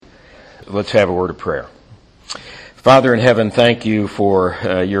Let's have a word of prayer. Father in heaven, thank you for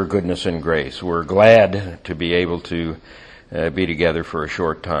your goodness and grace. We're glad to be able to be together for a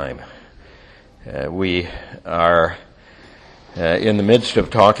short time. We are in the midst of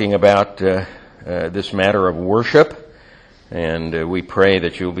talking about this matter of worship, and we pray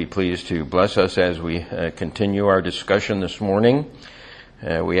that you'll be pleased to bless us as we continue our discussion this morning.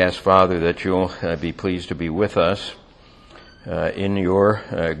 We ask, Father, that you'll be pleased to be with us in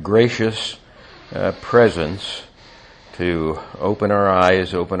your gracious presence, to open our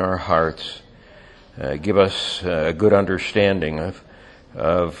eyes, open our hearts, give us a good understanding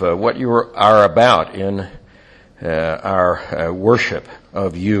of what you are about in our worship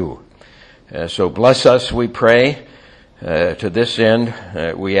of you. So bless us, we pray. To this end,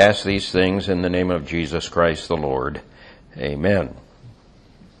 we ask these things in the name of Jesus Christ the Lord. Amen.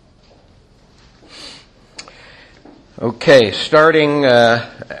 Okay, starting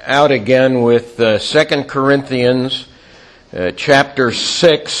out again with 2 Corinthians chapter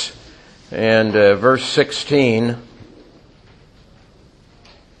 6 and verse 16.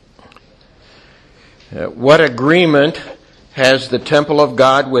 What agreement has the temple of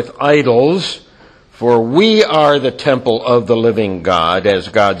God with idols? For we are the temple of the living God, as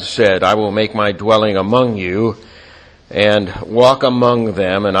God said, I will make my dwelling among you and walk among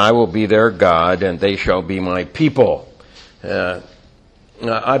them, and I will be their God, and they shall be my people.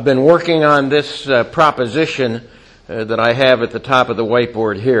 I've been working on this proposition that I have at the top of the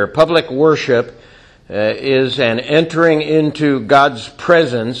whiteboard here. Public worship is an entering into God's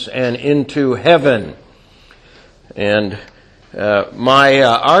presence and into heaven. And my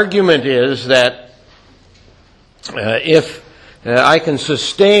argument is that if I can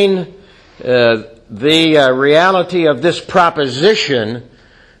sustain the reality of this proposition,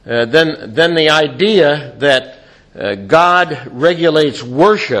 then the idea that God regulates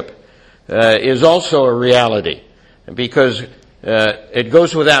worship is also a reality, because it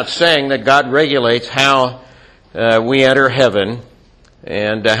goes without saying that God regulates how we enter heaven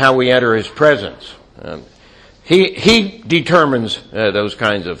and how we enter His presence. He determines those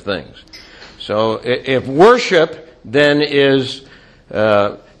kinds of things. So if worship then is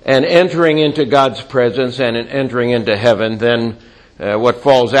an entering into God's presence and an entering into heaven, then what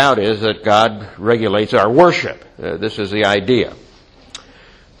falls out is that God regulates our worship. This is the idea.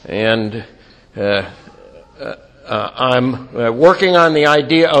 And I'm working on the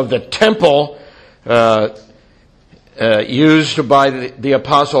idea of the temple used by the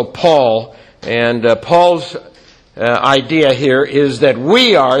Apostle Paul. And Paul's idea here is that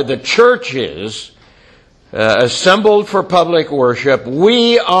we are, the churches, assembled for public worship.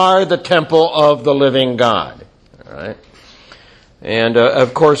 We are the temple of the living God. All right? And,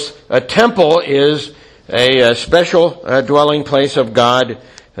 of course, a temple is a special dwelling place of God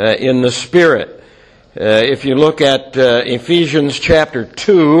in the Spirit. If you look at Ephesians chapter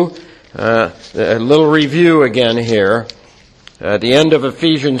 2, a little review again here. At the end of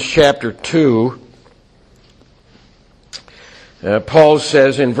Ephesians chapter 2, Paul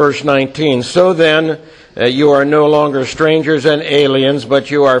says in verse 19, So then, you are no longer strangers and aliens, but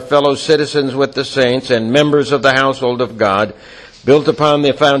you are fellow citizens with the saints and members of the household of God, built upon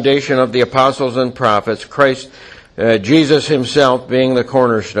the foundation of the apostles and prophets, Christ Jesus himself being the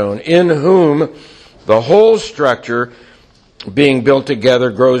cornerstone, in whom the whole structure being built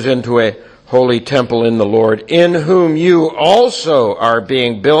together grows into a holy temple in the Lord, in whom you also are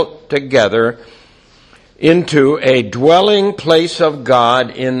being built together into a dwelling place of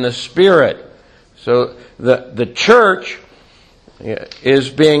God in the Spirit. So the church is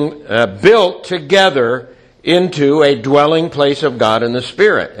being built together into a dwelling place of God in the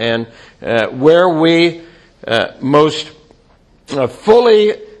Spirit. And where we most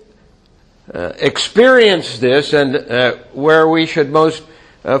fully experience this, and where we should most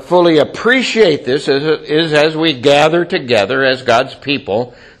fully appreciate this is as we gather together as God's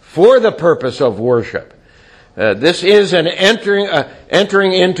people for the purpose of worship. This is an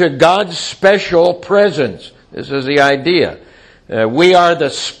entering into God's special presence. This is the idea. We are the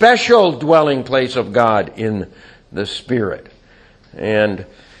special dwelling place of God in the Spirit. And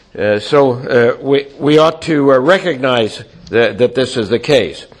so we ought to recognize that this is the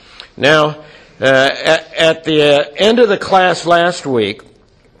case. Now, at the end of the class last week,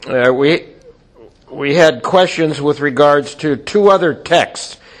 we had questions with regards to two other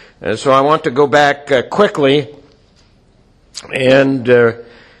texts. So I want to go back quickly and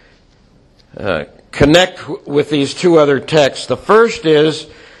connect with these two other texts. The first is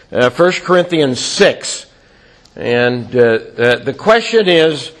 1 Corinthians 6. And the question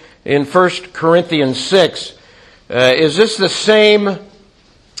is, in 1 Corinthians 6, is this the same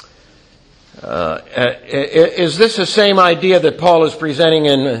Is this the same idea that Paul is presenting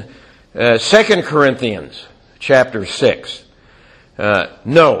in 2 Corinthians chapter 6?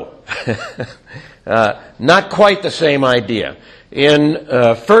 No. Not quite the same idea. In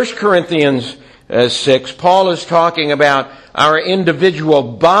 1 Corinthians 6, Paul is talking about our individual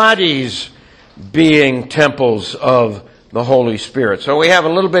bodies being temples of the Holy Spirit. So we have a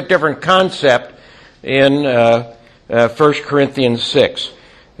little bit different concept in 1 Corinthians 6.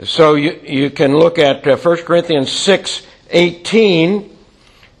 So you can look at 1 Corinthians 6:18.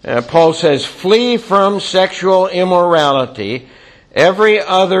 Paul says, "Flee from sexual immorality. Every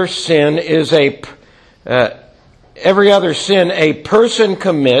other sin a person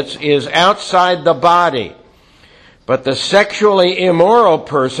commits is outside the body. But the sexually immoral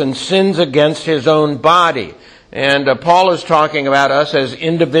person sins against his own body." And Paul is talking about us as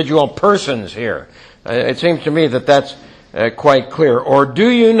individual persons here. It seems to me that that's quite clear. "Or do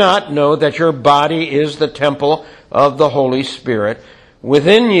you not know that your body is the temple of the Holy Spirit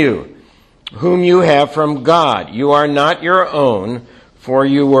within you, whom you have from God? You are not your own, for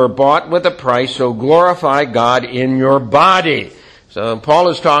you were bought with a price, so glorify God in your body." So Paul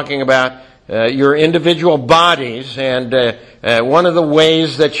is talking about your individual bodies, and one of the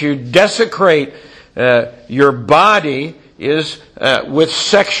ways that you desecrate your body is with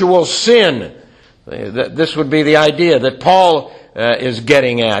sexual sin. This would be the idea that Paul is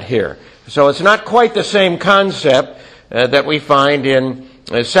getting at here. So it's not quite the same concept that we find in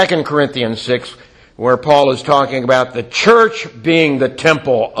 2 Corinthians 6, where Paul is talking about the church being the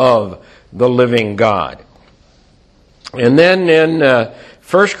temple of the living God. And then in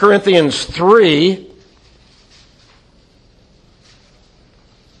 1 Corinthians 3,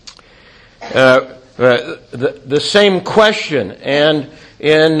 the same question. And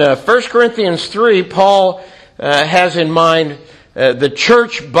in 1 Corinthians 3, Paul has in mind the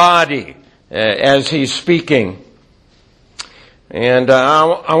church body as he's speaking. And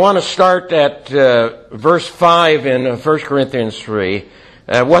I want to start at verse 5 in 1 Corinthians 3.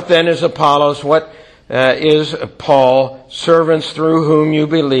 "What then is Apollos? What is Paul? Servants through whom you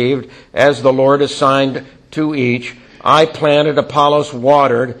believed, as the Lord assigned to each. I planted, Apollos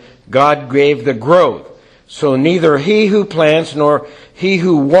watered, God gave the growth. So neither he who plants nor he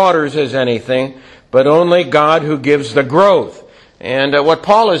who waters is anything, but only God who gives the growth." And what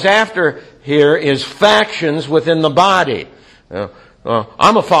Paul is after here is factions within the body.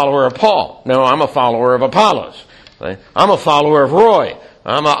 I'm a follower of Paul. No, I'm a follower of Apollos. I'm a follower of Roy.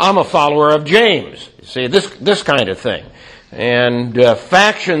 I'm a follower of James. You see, this kind of thing. And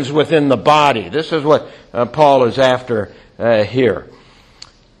factions within the body. This is what Paul is after here.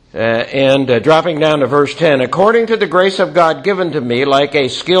 And dropping down to verse 10, "According to the grace of God given to me, like a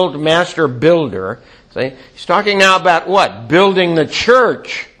skilled master builder." See, he's talking now about what? Building the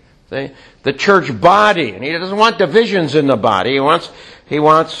church. See, the church body. And he doesn't want divisions in the body. He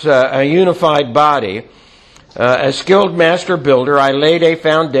wants a unified body. "A skilled master builder, I laid a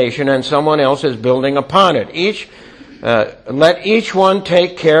foundation, and someone else is building upon it. Let each one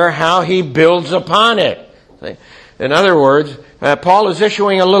take care how he builds upon it." See? In other words, Paul is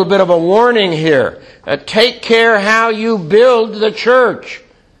issuing a little bit of a warning here. Take care how you build the church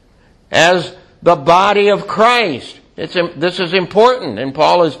as the body of Christ. This is important, and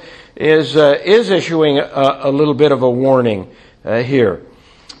Paul is issuing a little bit of a warning here.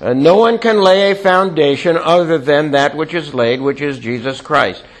 "No one can lay a foundation other than that which is laid, which is Jesus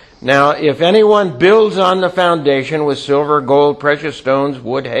Christ. Now, if anyone builds on the foundation with silver, gold, precious stones,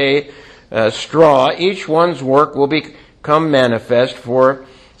 wood, hay, straw, each one's work will become manifest, for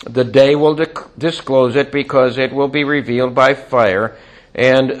the day will disclose it, because it will be revealed by fire,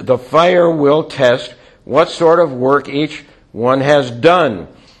 and the fire will test what sort of work each one has done.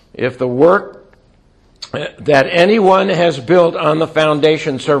 If the work that anyone has built on the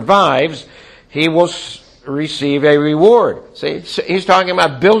foundation survives, he will receive a reward." See, he's talking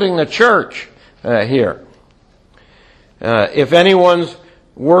about building the church here. "If anyone's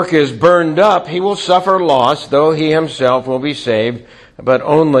work is burned up, he will suffer loss, though he himself will be saved, but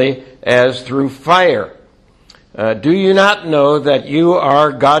only as through fire. Do you not know that you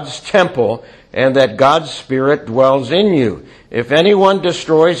are God's temple, and that God's Spirit dwells in you? If anyone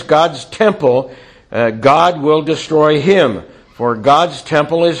destroys God's temple, God will destroy him, for God's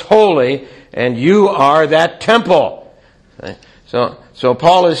temple is holy, and you are that temple." So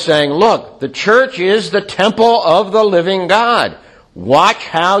Paul is saying, look, the church is the temple of the living God. Watch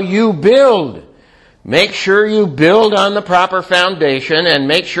how you build. Make sure you build on the proper foundation, and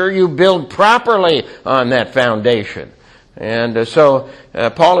make sure you build properly on that foundation. And so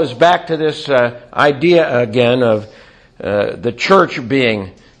Paul is back to this idea again of the church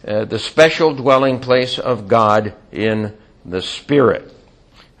being the special dwelling place of God in the Spirit.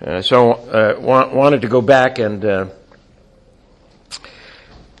 So wanted to go back and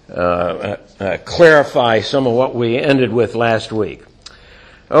clarify some of what we ended with last week.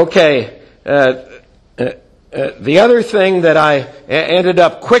 Okay, the other thing that I ended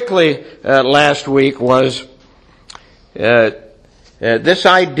up quickly last week was this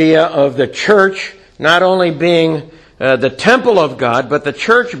idea of the church not only being the temple of God, but the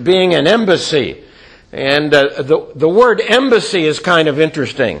church being an embassy. And the word embassy is kind of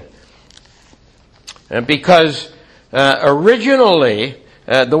interesting because originally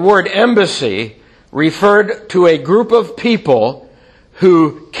the word embassy referred to a group of people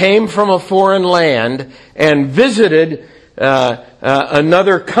who came from a foreign land and visited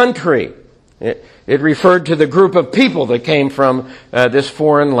another country. It referred to the group of people that came from this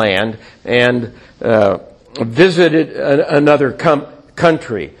foreign land and visited another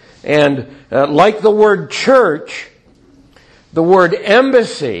country. And like the word church, the word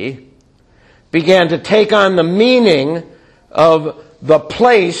embassy began to take on the meaning of the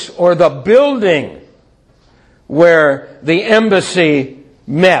place or the building where the embassy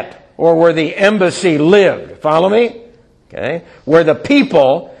met or where the embassy lived. Follow me? Okay. Where the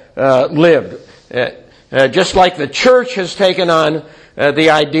people lived. Just like the church has taken on the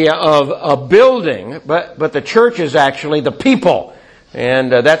idea of a building, but the church is actually the people.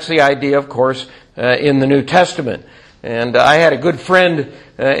 And that's the idea, of course, in the New Testament. And I had a good friend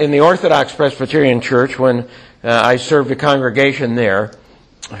in the Orthodox Presbyterian Church when I served a congregation there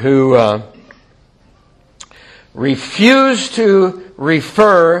who refused to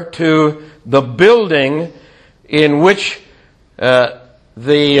refer to the building in which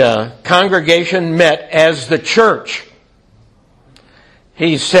the congregation met as the church.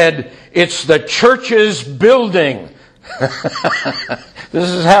 He said, "It's the church's building." This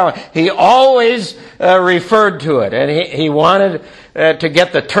is how he always referred to it, and he wanted to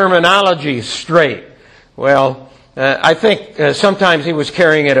get the terminology straight. Well, I think sometimes he was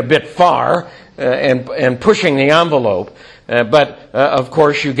carrying it a bit far and pushing the envelope, but of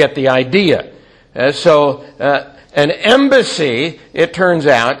course you get the idea. So an embassy, it turns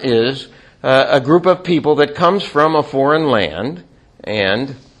out, is a group of people that comes from a foreign land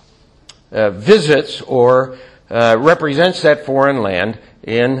and visits or represents that foreign land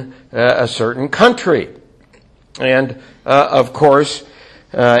in a certain country. And of course,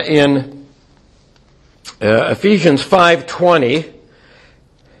 in Ephesians 5:20,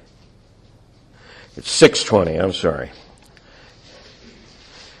 it's 6:20, I'm sorry.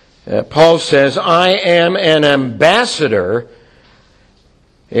 Paul says, "I am an ambassador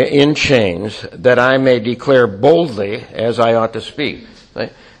in chains, that I may declare boldly as I ought to speak."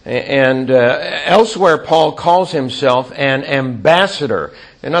 And elsewhere, Paul calls himself an ambassador.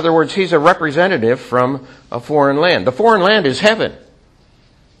 In other words, he's a representative from a foreign land. The foreign land is heaven.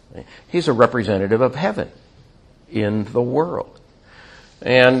 He's a representative of heaven in the world.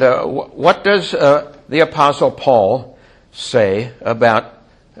 And what does the Apostle Paul say about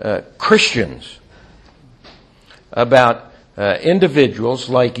Christians? About individuals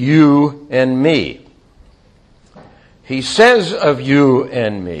like you and me? He says of you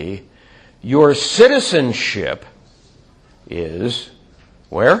and me, your citizenship is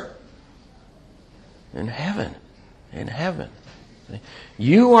where? In heaven. In heaven.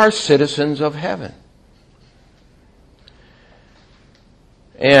 You are citizens of heaven.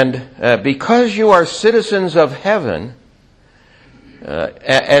 And because you are citizens of heaven,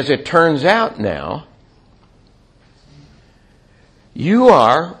 as it turns out now, you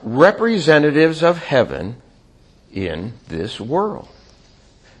are representatives of heaven in this world.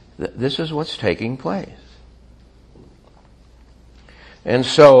 This is what's taking place. And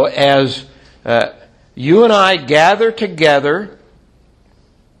so as you and I gather together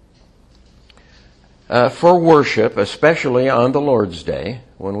for worship, especially on the Lord's Day,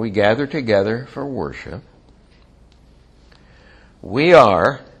 when we gather together for worship, we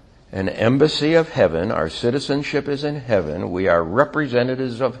are an embassy of heaven. Our citizenship is in heaven. We are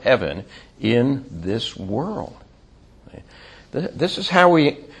representatives of heaven in this world. This is how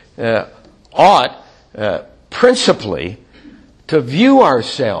we ought principally to view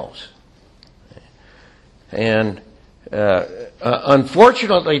ourselves. And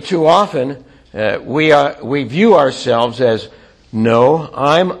unfortunately, too often, we view ourselves as, no,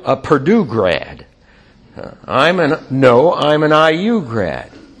 I'm a Purdue grad. I'm an IU grad.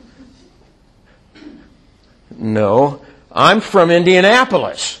 No, I'm from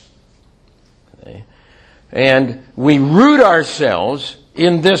Indianapolis. And we root ourselves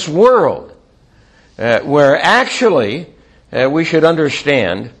in this world, where actually we should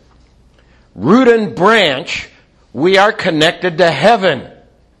understand, root and branch, we are connected to heaven.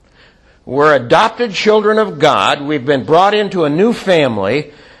 We're adopted children of God. We've been brought into a new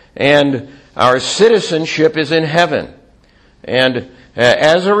family, and our citizenship is in heaven. And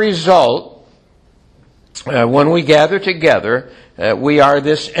as a result, when we gather together, we are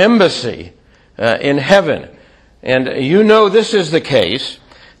this embassy in heaven. And you know this is the case,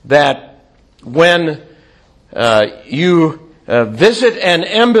 that when you visit an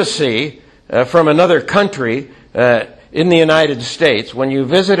embassy from another country in the United States, when you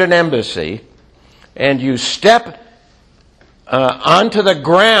visit an embassy and you step onto the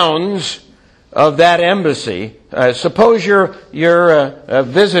grounds of that embassy, suppose you're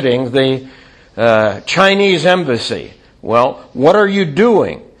visiting the Chinese embassy. Well, what are you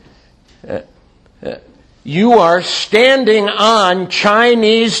doing? You are standing on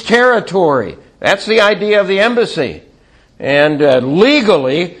Chinese territory. That's the idea of the embassy. And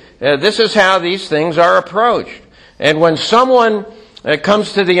legally, this is how these things are approached. And when someone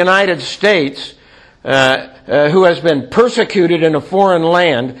comes to the United States who has been persecuted in a foreign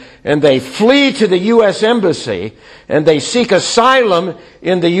land, and they flee to the U.S. Embassy, and they seek asylum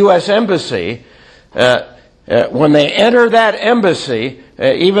in the U.S. Embassy, when they enter that embassy,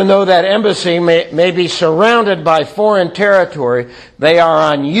 even though that embassy may be surrounded by foreign territory, they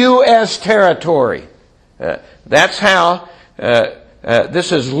are on U.S. territory. That's how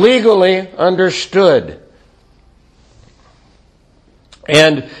this is legally understood.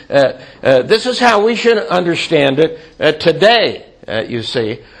 And this is how we should understand it today, you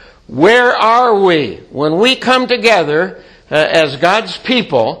see. Where are we? When we come together as God's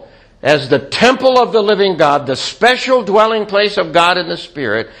people, as the temple of the living God, the special dwelling place of God in the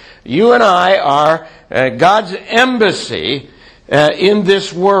Spirit, you and I are God's embassy in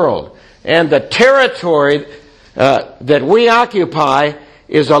this world. And the territory that we occupy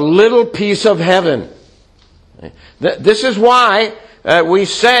is a little piece of heaven. This is why we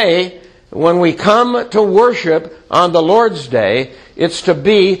say when we come to worship on the Lord's Day, it's to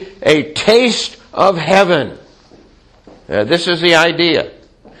be a taste of heaven. This is the idea.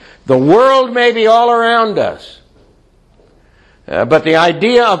 The world may be all around us, but the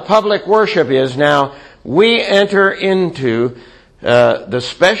idea of public worship is now we enter into the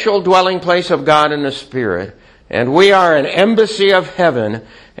special dwelling place of God in the Spirit, and we are an embassy of heaven,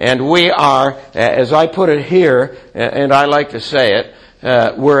 and we are, as I put it here, and I like to say it,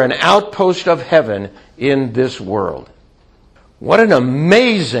 we're an outpost of heaven in this world. What an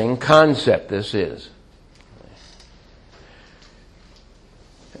amazing concept this is.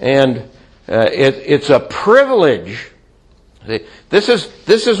 And it's a privilege. This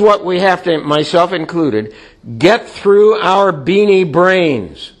is what we have to, myself included, get through our beanie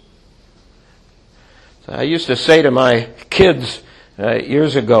brains. So I used to say to my kids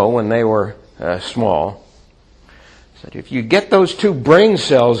years ago when they were small, I said, if you get those two brain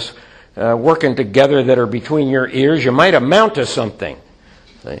cells working together that are between your ears, you might amount to something.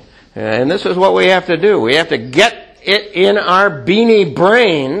 And this is what we have to do. We have to get it in our beanie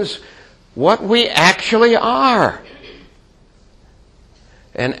brains what we actually are.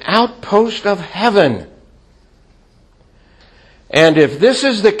 An outpost of heaven. And if this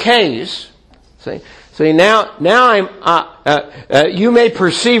is the case, see now I'm you may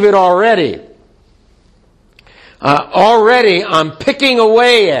perceive it already. Already I'm picking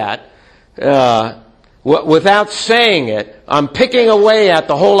away at without saying it, I'm picking away at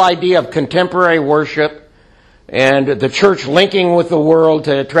the whole idea of contemporary worship and the church linking with the world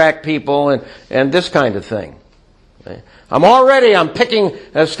to attract people and this kind of thing. I'm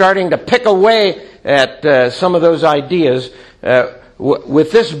starting to pick away at some of those ideas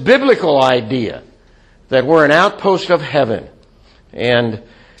with this biblical idea that we're an outpost of heaven, and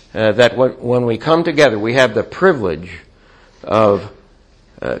that when we come together, we have the privilege of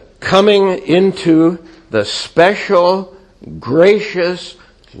coming into the special, gracious,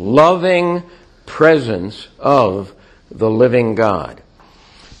 loving presence of the living God.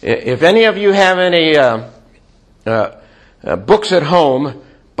 If any of you have any books at home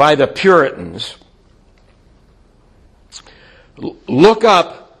by the Puritans, look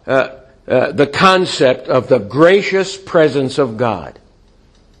up the concept of the gracious presence of God,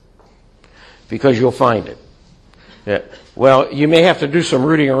 because you'll find it. Well, you may have to do some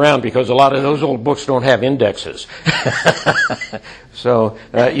rooting around because a lot of those old books don't have indexes. So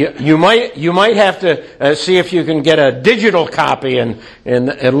you might have to see if you can get a digital copy and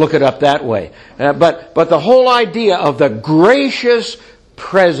look it up that way. But the whole idea of the gracious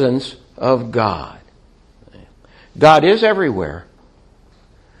presence of God. God is everywhere.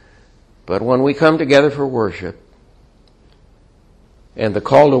 But when we come together for worship, and the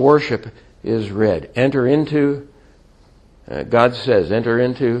call to worship is read. Enter into, God says, enter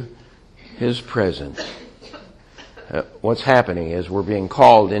into His presence. What's happening is we're being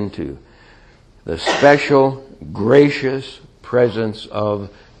called into the special, gracious presence of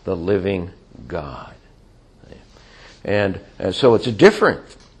the living God. And so it's different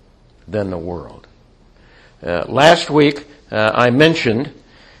than the world. Last week, I mentioned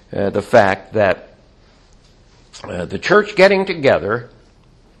the fact that the church getting together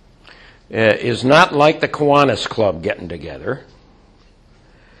is not like the Kiwanis Club getting together.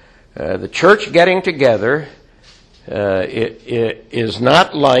 The church getting together it is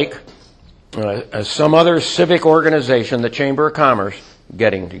not like some other civic organization, the Chamber of Commerce,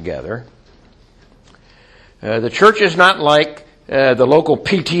 getting together. The church is not like the local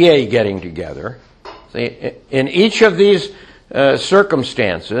PTA getting together. See, in each of these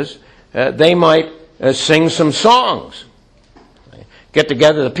circumstances, they might sing some songs. Get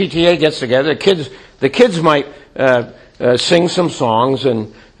together, the PTA gets together, the kids might sing some songs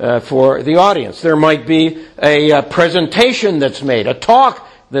and for the audience. There might be a presentation that's made, a talk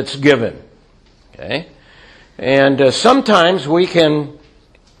that's given. Okay? And sometimes we can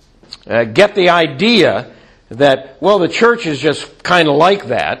get the idea that, well, the church is just kind of like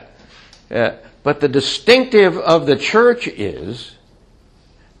that. But the distinctive of the church is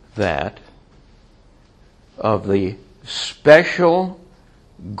that of the special,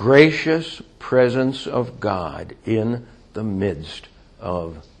 gracious presence of God in the midst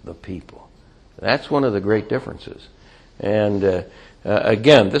of the people. That's one of the great differences. And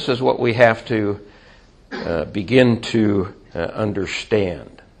again, this is what we have to begin to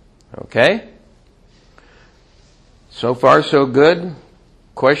understand. Okay? So far, so good.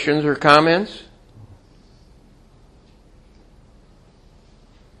 Questions or comments?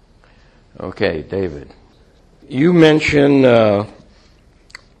 Okay, David. You mentioned 1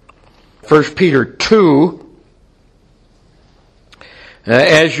 Peter 2.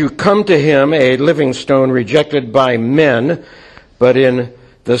 As you come to Him, a living stone rejected by men, but in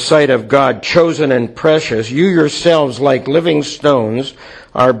the sight of God chosen and precious, you yourselves, like living stones,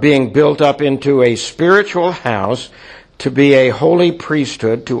 are being built up into a spiritual house to be a holy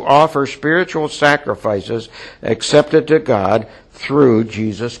priesthood, to offer spiritual sacrifices accepted to God through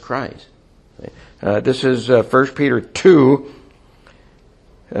Jesus Christ. This is 1 Peter 2,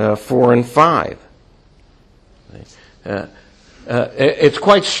 4 and 5. It's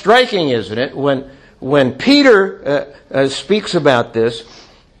quite striking, isn't it, when Peter speaks about this,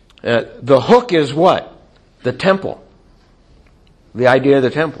 the hook is what? The temple. The idea of the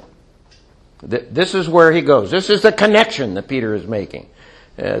temple. This is where he goes. This is the connection that Peter is making.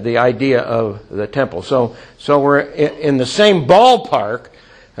 The idea of the temple. So we're in the same ballpark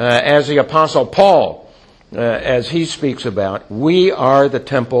as the Apostle Paul, as he speaks about. We are the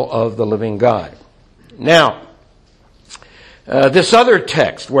temple of the living God. Now, this other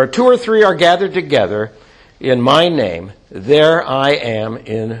text, where 2 or 3 are gathered together in my name, there I am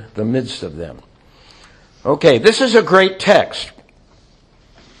in the midst of them. Okay, this is a great text,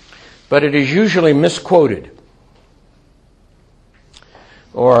 but it is usually misquoted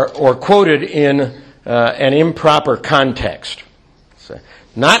or quoted in an improper context. So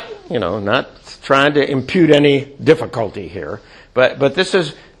not trying to impute any difficulty here, but this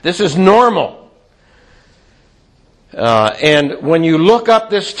is normal. And when you look up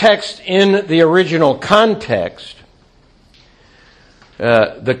this text in the original context,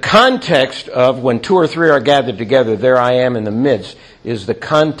 the context of when 2 or 3 are gathered together, there I am in the midst, is the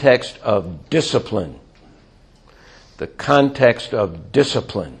context of discipline. The context of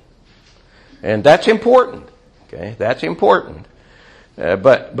discipline. And that's important. Okay, that's important.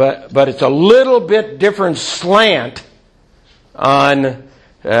 But it's a little bit different slant on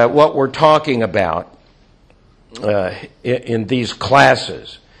what we're talking about in these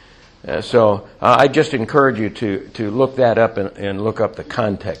classes. So I just encourage you to look that up and look up the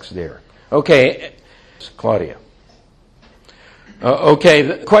context there. Okay, Claudia. Okay,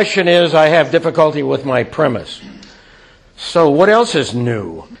 the question is, I have difficulty with my premise. So what else is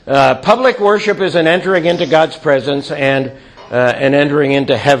new? Public worship is an entering into God's presence and an entering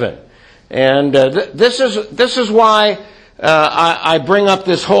into heaven. And this is why I bring up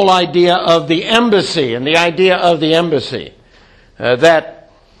this whole idea of the embassy and the idea of the embassy.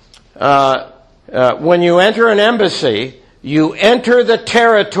 That when you enter an embassy, you enter the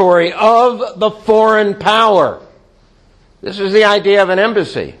territory of the foreign power. This is the idea of an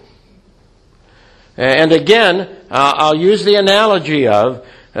embassy. And again, I'll use the analogy of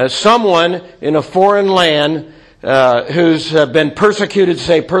someone in a foreign land who's been persecuted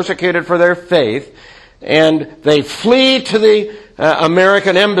for their faith, and they flee to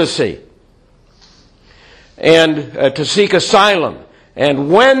American embassy and to seek asylum.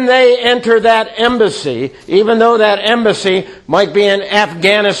 And when they enter that embassy, even though that embassy might be in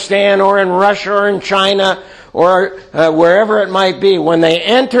Afghanistan or in Russia or in China or wherever it might be, when they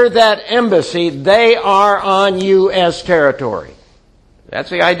enter that embassy, they are on U.S. territory. That's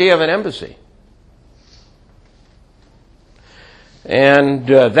the idea of an embassy. And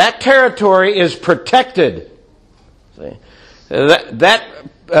that territory is protected. See?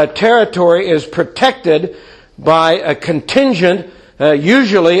 That territory is protected by a contingent,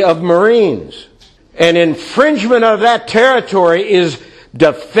 usually of Marines. An infringement of that territory is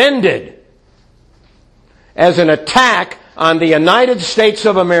defended as an attack on the United States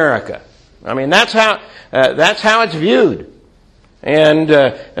of America. I mean, that's how it's viewed.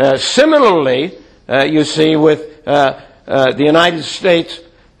 And similarly, you see with the United States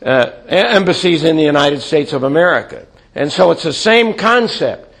embassies in the United States of America. And so it's the same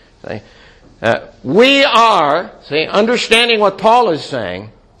concept. We are, understanding what Paul is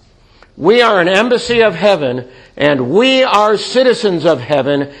saying, we are an embassy of heaven, and we are citizens of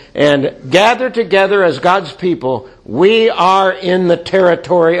heaven, and gathered together as God's people, we are in the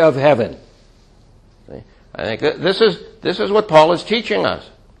territory of heaven. I think this is what Paul is teaching us.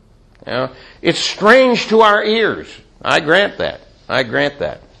 You know, it's strange to our ears. I grant that.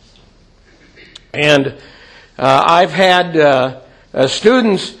 And I've had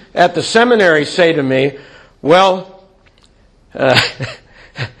students at the seminary say to me, well,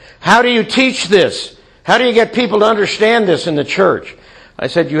 how do you teach this? How do you get people to understand this in the church? I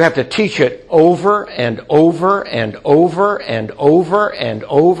said, you have to teach it over and over and over and over and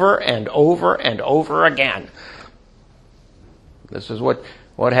over and over and over again. This is what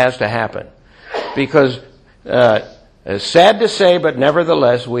has to happen. Because, it's sad to say, but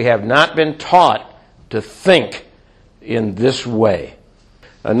nevertheless, we have not been taught to think in this way.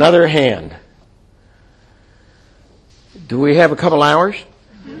 Another hand. Do we have a couple hours?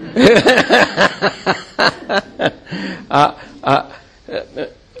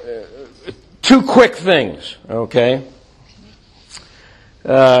 Two quick things, okay?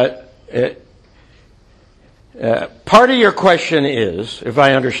 Part of your question is, if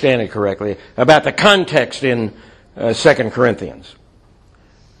I understand it correctly, about the context in 2 Corinthians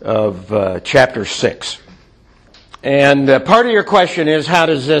of chapter 6. And part of your question is, how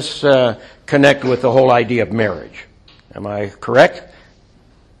does this connect with the whole idea of marriage? Am I correct?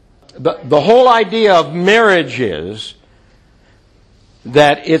 The whole idea of marriage is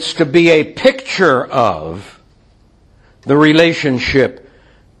that it's to be a picture of the relationship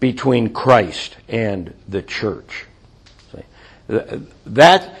between Christ and the church.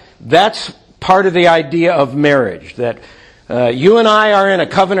 That's part of the idea of marriage, that you and I are in a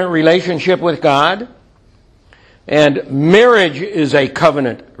covenant relationship with God, and marriage is a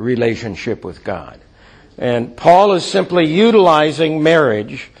covenant relationship with God. And Paul is simply utilizing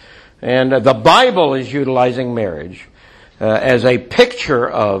marriage, and the Bible is utilizing marriage as a picture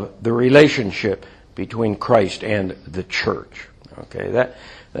of the relationship between Christ and the church. Okay,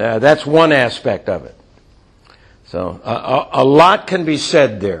 that's one aspect of it. So a lot can be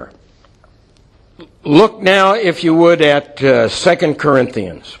said there. Look now, if you would, at 2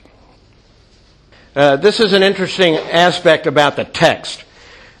 Corinthians. This is an interesting aspect about the text.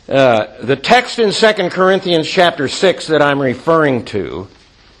 The text in 2 Corinthians chapter 6 that I'm referring to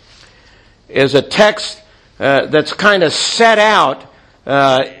is a text that's kind of set out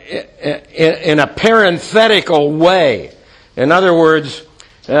in a parenthetical way. In other words,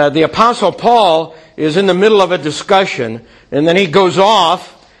 the Apostle Paul is in the middle of a discussion, and then he goes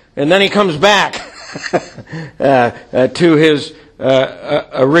off, and then he comes back to his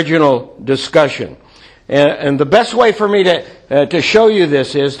original discussion. And the best way for me to show you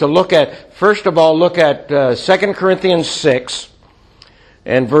this is to look at, first of all, look at 2 Corinthians 6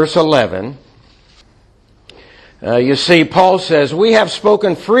 and verse 11. You see, Paul says, "We have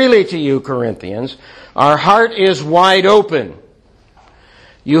spoken freely to you, Corinthians. Our heart is wide open.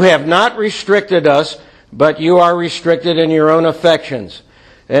 You have not restricted us, but you are restricted in your own affections.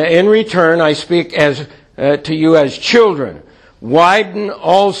 In return, I speak to you as children. Widen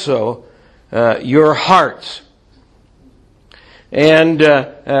also your hearts." And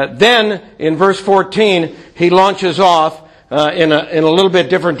then in verse 14, he launches off in a little bit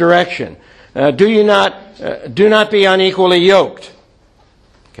different direction. Do not be unequally yoked,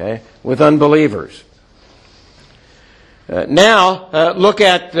 okay, with unbelievers. Now, look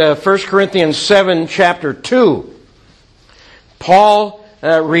at 1 Corinthians 7, chapter 2. Paul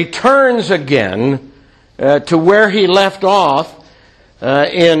returns again to where he left off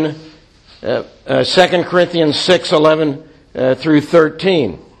in 2 Corinthians 6, 11 through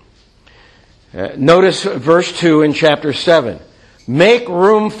 13. Notice verse 2 in chapter 7. Make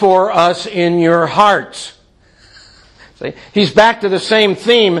room for us in your hearts. See, he's back to the same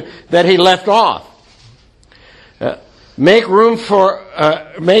theme that he left off. Make room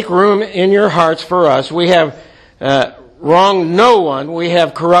in your hearts for us. We have wronged no one. We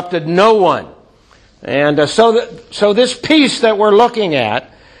have corrupted no one. And so this piece that we're looking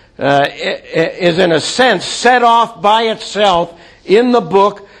at is in a sense set off by itself in the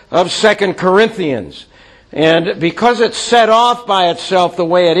book of 2 Corinthians. And because it's set off by itself the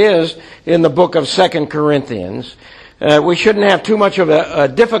way it is in the book of 2 Corinthians, we shouldn't have too much of a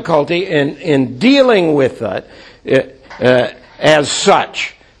difficulty in dealing with it as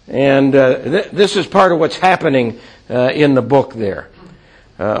such. And this is part of what's happening in the book there.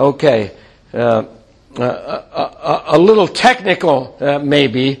 Okay. A little technical,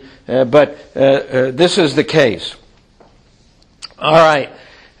 maybe, but this is the case. All right.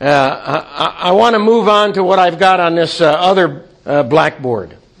 I want to move on to what I've got on this other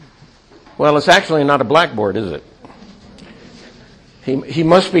blackboard. Well, it's actually not a blackboard, is it? He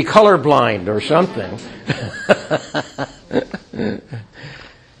must be colorblind or something.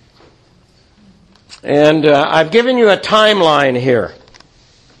 And I've given you a timeline here.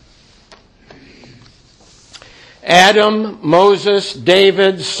 Adam, Moses,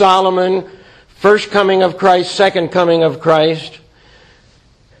 David, Solomon, first coming of Christ, second coming of Christ.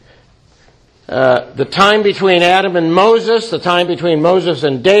 The time between Adam and Moses, the time between Moses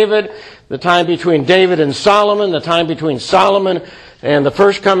and David, the time between David and Solomon, the time between Solomon and the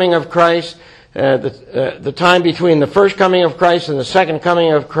first coming of Christ, the time between the first coming of Christ and the second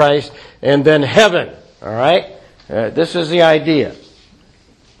coming of Christ, and then heaven. All right? This is the idea.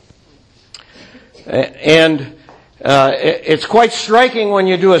 And it's quite striking when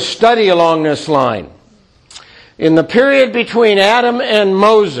you do a study along this line. In the period between Adam and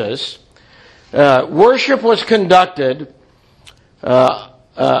Moses, worship was conducted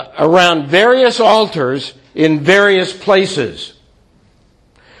around various altars in various places.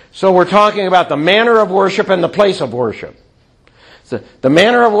 So we're talking about the manner of worship and the place of worship. The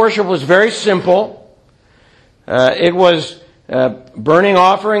manner of worship was very simple. It was burning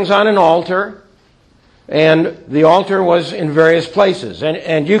offerings on an altar, and the altar was in various places.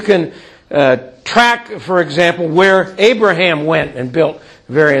 And you can track, for example, where Abraham went and built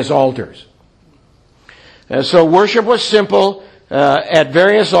various altars. So worship was simple at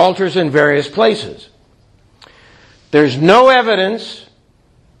various altars in various places. There's no evidence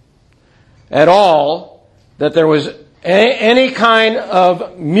at all that there was any kind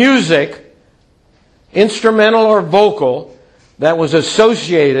of music, instrumental or vocal, that was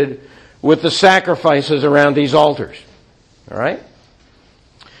associated with the sacrifices around these altars. All right?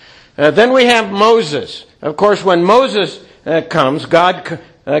 Then we have Moses. Of course, when Moses comes, God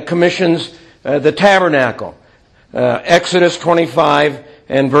commissions the tabernacle. Exodus 25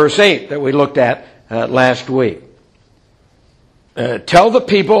 and verse 8 that we looked at last week. Tell the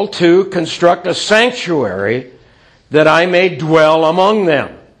people to construct a sanctuary that I may dwell among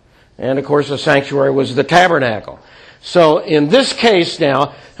them. And of course the sanctuary was the tabernacle. So in this case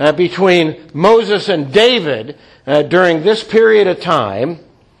now, between Moses and David, during this period of time,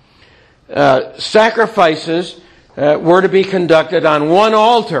 sacrifices were to be conducted on one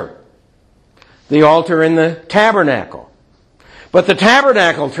altar. The altar in the tabernacle. But the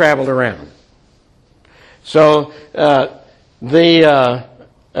tabernacle traveled around. So the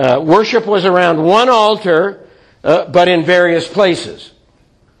worship was around one altar, but in various places.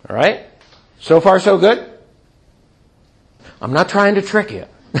 All right? So far, so good? I'm not trying to trick you.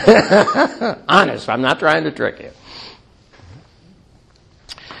 Honest, I'm not trying to trick you.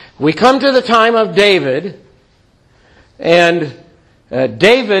 We come to the time of David, and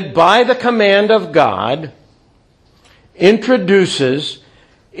David, by the command of God, introduces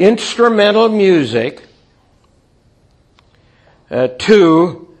instrumental music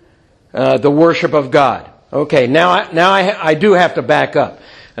to the worship of God. Okay, now I do have to back up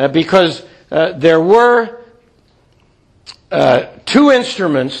because there were two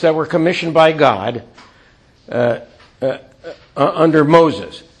instruments that were commissioned by God under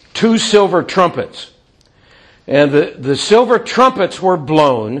Moses. Two silver trumpets. And the silver trumpets were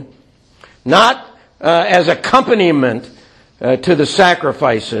blown, not as accompaniment to the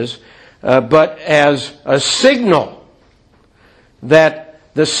sacrifices, but as a signal that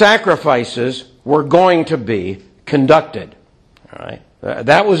the sacrifices were going to be conducted. All right?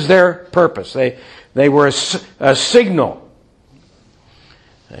 That was their purpose. They were a signal.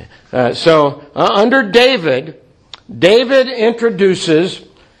 So under David introduces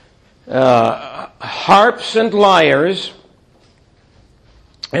harps and lyres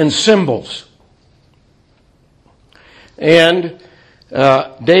and cymbals. And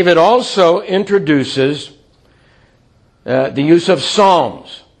David also introduces the use of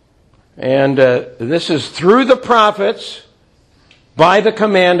psalms. And this is through the prophets by the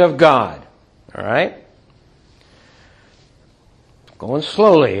command of God. All right? Going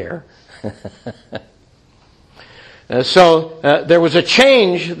slowly here. So there was a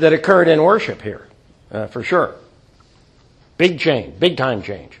change that occurred in worship here, for sure. Big change, big time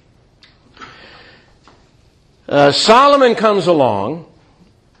change. Solomon comes along,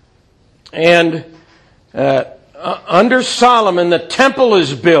 and under Solomon the temple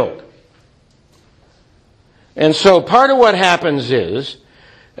is built. And so part of what happens is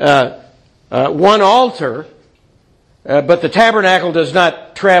one altar, but the tabernacle does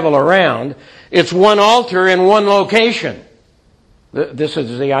not travel around. It's one altar in one location. This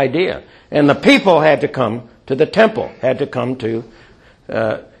is the idea. And the people had to come to the temple, had to come to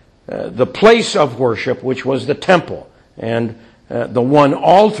the place of worship, which was the temple, and the one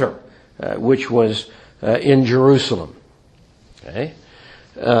altar, which was in Jerusalem. Okay?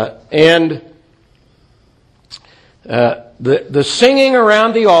 And the singing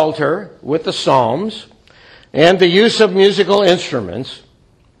around the altar with the psalms and the use of musical instruments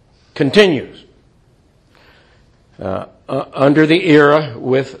continues under the era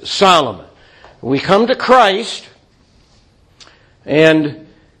with Solomon. We come to Christ, and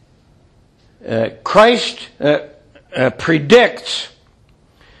Christ predicts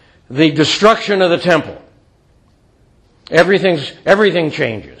the destruction of the temple. Everything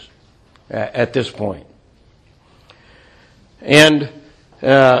changes at this point. And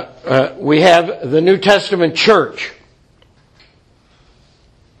we have the New Testament church.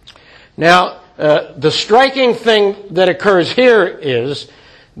 Now, the striking thing that occurs here is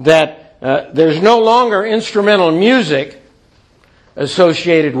that there's no longer instrumental music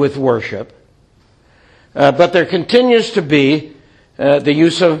associated with worship, but there continues to be the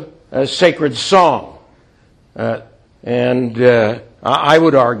use of sacred song, and I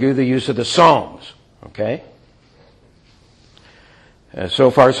would argue the use of the Psalms. Okay?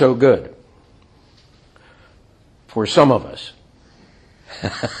 So far, so good. For some of us.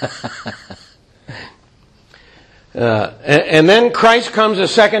 And then Christ comes a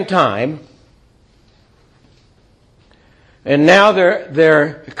second time, and now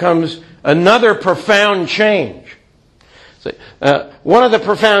there comes another profound change. One of the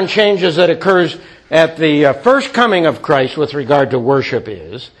profound changes that occurs at the first coming of Christ with regard to worship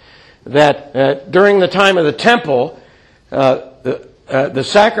is that during the time of the temple, the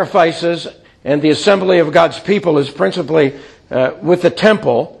sacrifices and the assembly of God's people is principally with the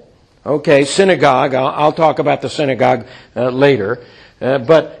temple. Okay, synagogue. I'll talk about the synagogue later.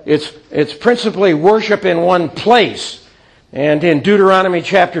 But it's principally worship in one place. And in Deuteronomy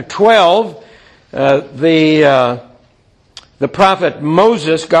chapter 12, the prophet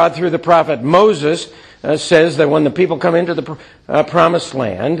Moses, God through the prophet Moses, says that when the people come into the promised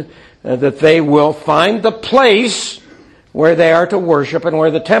land, that they will find the place where they are to worship and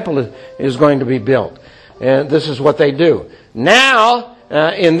where the temple is going to be built. And this is what they do. Now,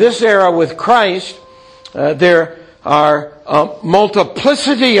 in this era with Christ, there are a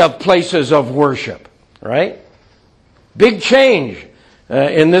multiplicity of places of worship, right? Big change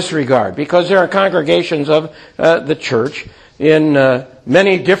in this regard, because there are congregations of the church in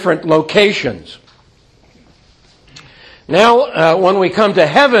many different locations. Now, when we come to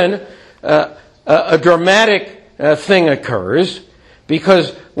heaven, a dramatic thing occurs,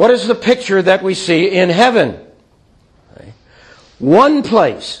 because what is the picture that we see in heaven? One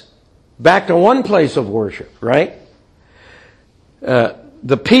place, back to one place of worship, right?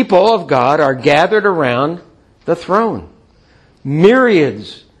 The people of God are gathered around the throne.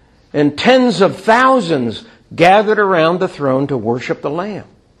 Myriads and tens of thousands gathered around the throne to worship the Lamb.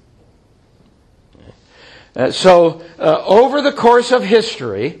 So, over the course of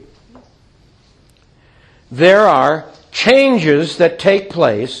history, there are changes that take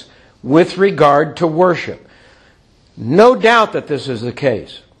place with regard to worship. No doubt that this is the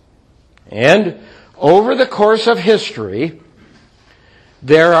case. And over the course of history,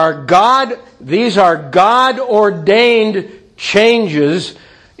 these are God-ordained changes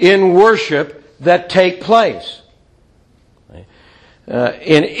in worship that take place.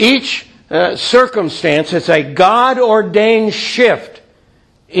 In each circumstance, it's a God-ordained shift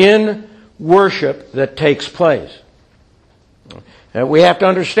in worship that takes place. We have to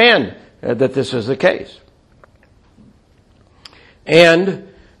understand that this is the case. And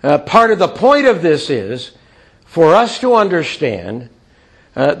part of the point of this is for us to understand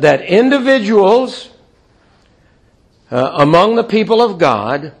that individuals among the people of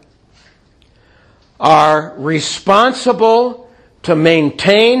God are responsible to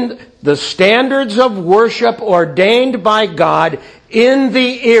maintain the standards of worship ordained by God in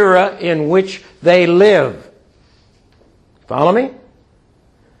the era in which they live. Follow me?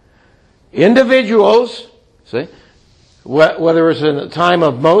 Individuals, see, whether it's in the time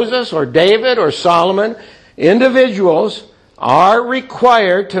of Moses or David or Solomon, individuals are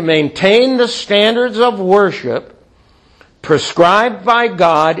required to maintain the standards of worship prescribed by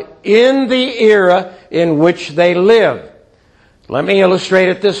God in the era in which they live. Let me illustrate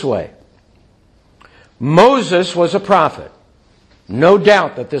it this way. Moses was a prophet. No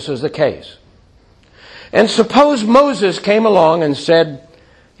doubt that this is the case. And suppose Moses came along and said,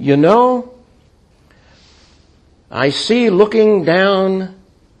 you know, I see looking down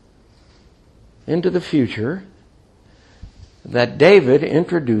into the future that David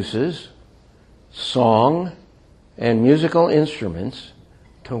introduces song and musical instruments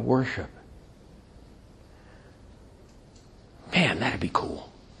to worship. Man, that'd be cool.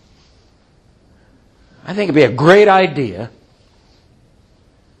 I think it'd be a great idea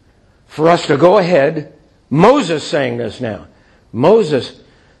for us to go ahead. Moses saying this now. Moses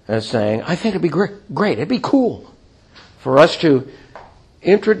is saying, I think it'd be great. It'd be cool for us to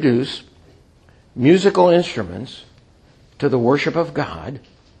introduce musical instruments to the worship of God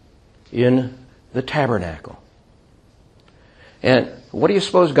in the tabernacle. And what do you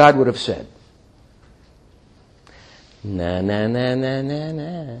suppose God would have said? Nah.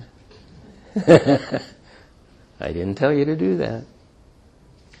 I didn't tell you to do that.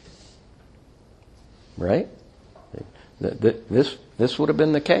 Right? This would have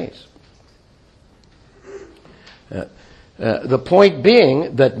been the case. The point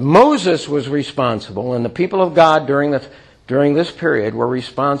being that Moses was responsible, and the people of God during this period were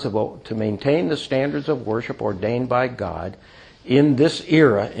responsible to maintain the standards of worship ordained by God in this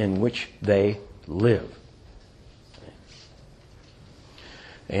era in which they live.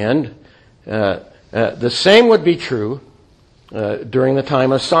 And the same would be true during the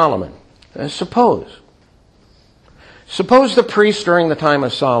time of Solomon. Suppose the priest during the time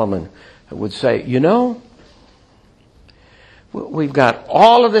of Solomon would say, you know, we've got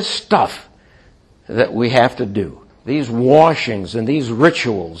all of this stuff that we have to do. These washings and these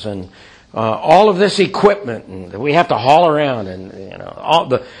rituals and all of this equipment and we have to haul around and, you know, all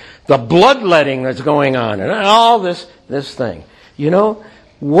the bloodletting that's going on and all this thing. You know,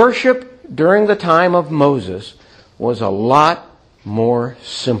 worship during the time of Moses was a lot more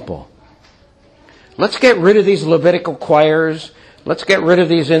simple. Let's get rid of these Levitical choirs. Let's get rid of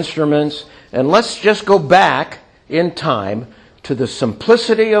these instruments. And let's just go back in time to the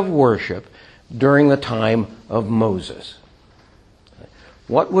simplicity of worship during the time of Moses.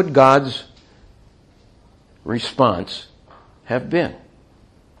 What would God's response have been?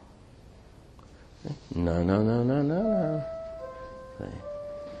 No.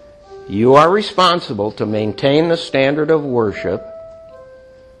 You are responsible to maintain the standard of worship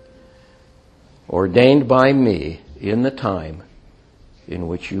ordained by me in the time in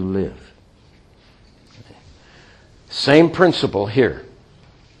which you live. Same principle here.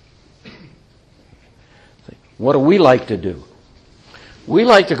 What do we like to do? We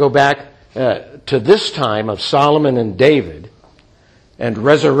like to go back to this time of Solomon and David and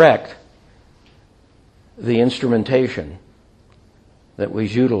resurrect the instrumentation that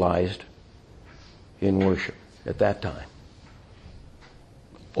was utilized in worship at that time.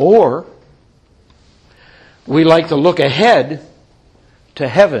 Or we like to look ahead to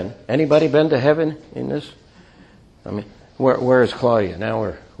heaven. Anybody been to heaven in this? I mean, where is Claudia?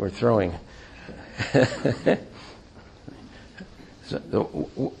 Now we're throwing.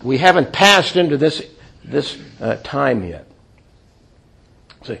 We haven't passed into this time yet.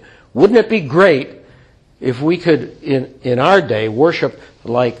 So, wouldn't it be great if we could, in our day, worship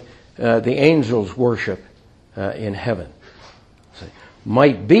like the angels worship in heaven? So,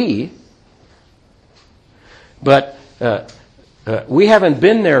 might be, but we haven't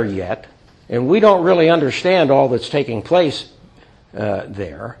been there yet, and we don't really understand all that's taking place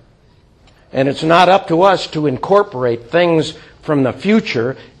there. And it's not up to us to incorporate things from the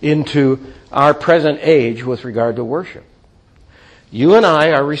future into our present age with regard to worship. You and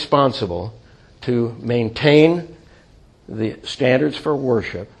I are responsible to maintain the standards for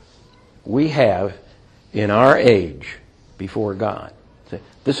worship we have in our age before God.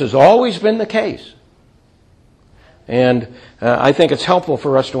 This has always been the case. And I think it's helpful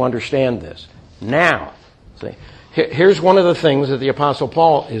for us to understand this. Now, here's one of the things that the Apostle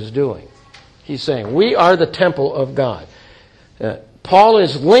Paul is doing. He's saying, we are the temple of God. Paul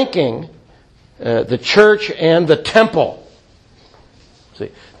is linking the church and the temple.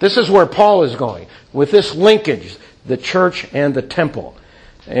 See, this is where Paul is going, with this linkage, the church and the temple.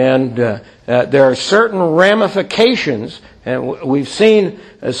 And there are certain ramifications, and we've seen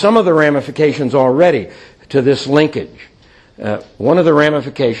some of the ramifications already to this linkage. One of the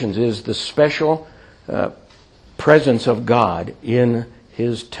ramifications is the special presence of God in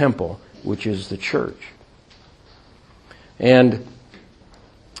His temple, which is the church. And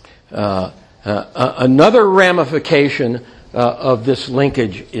another ramification of this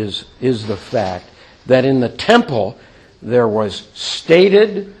linkage is the fact that in the temple there were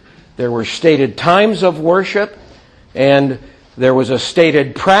stated times of worship, and there was a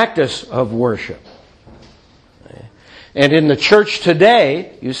stated practice of worship. And in the church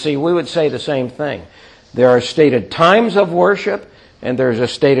today, you see, we would say the same thing. There are stated times of worship, and there's a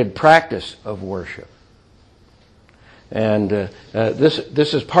stated practice of worship. And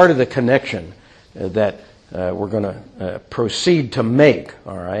this is part of the connection that we're going to proceed to make,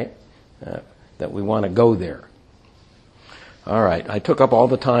 all right? That we want to go there. All right, I took up all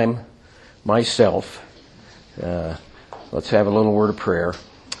the time myself. Let's have a little word of prayer.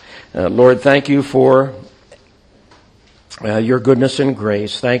 Lord, thank you for your goodness and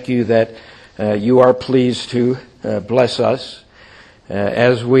grace. Thank you that you are pleased to bless us.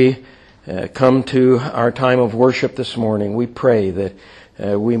 As we come to our time of worship this morning, we pray that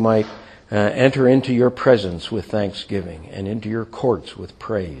we might enter into your presence with thanksgiving and into your courts with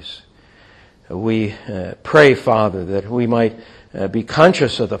praise. We pray, Father, that we might be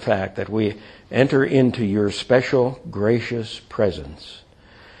conscious of the fact that we enter into your special, gracious presence.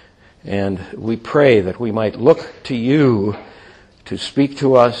 And we pray that we might look to you to speak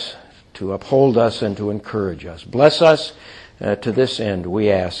to us, to uphold us, and to encourage us. Bless us to this end, we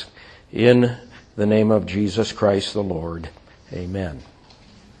ask, in the name of Jesus Christ the Lord. Amen.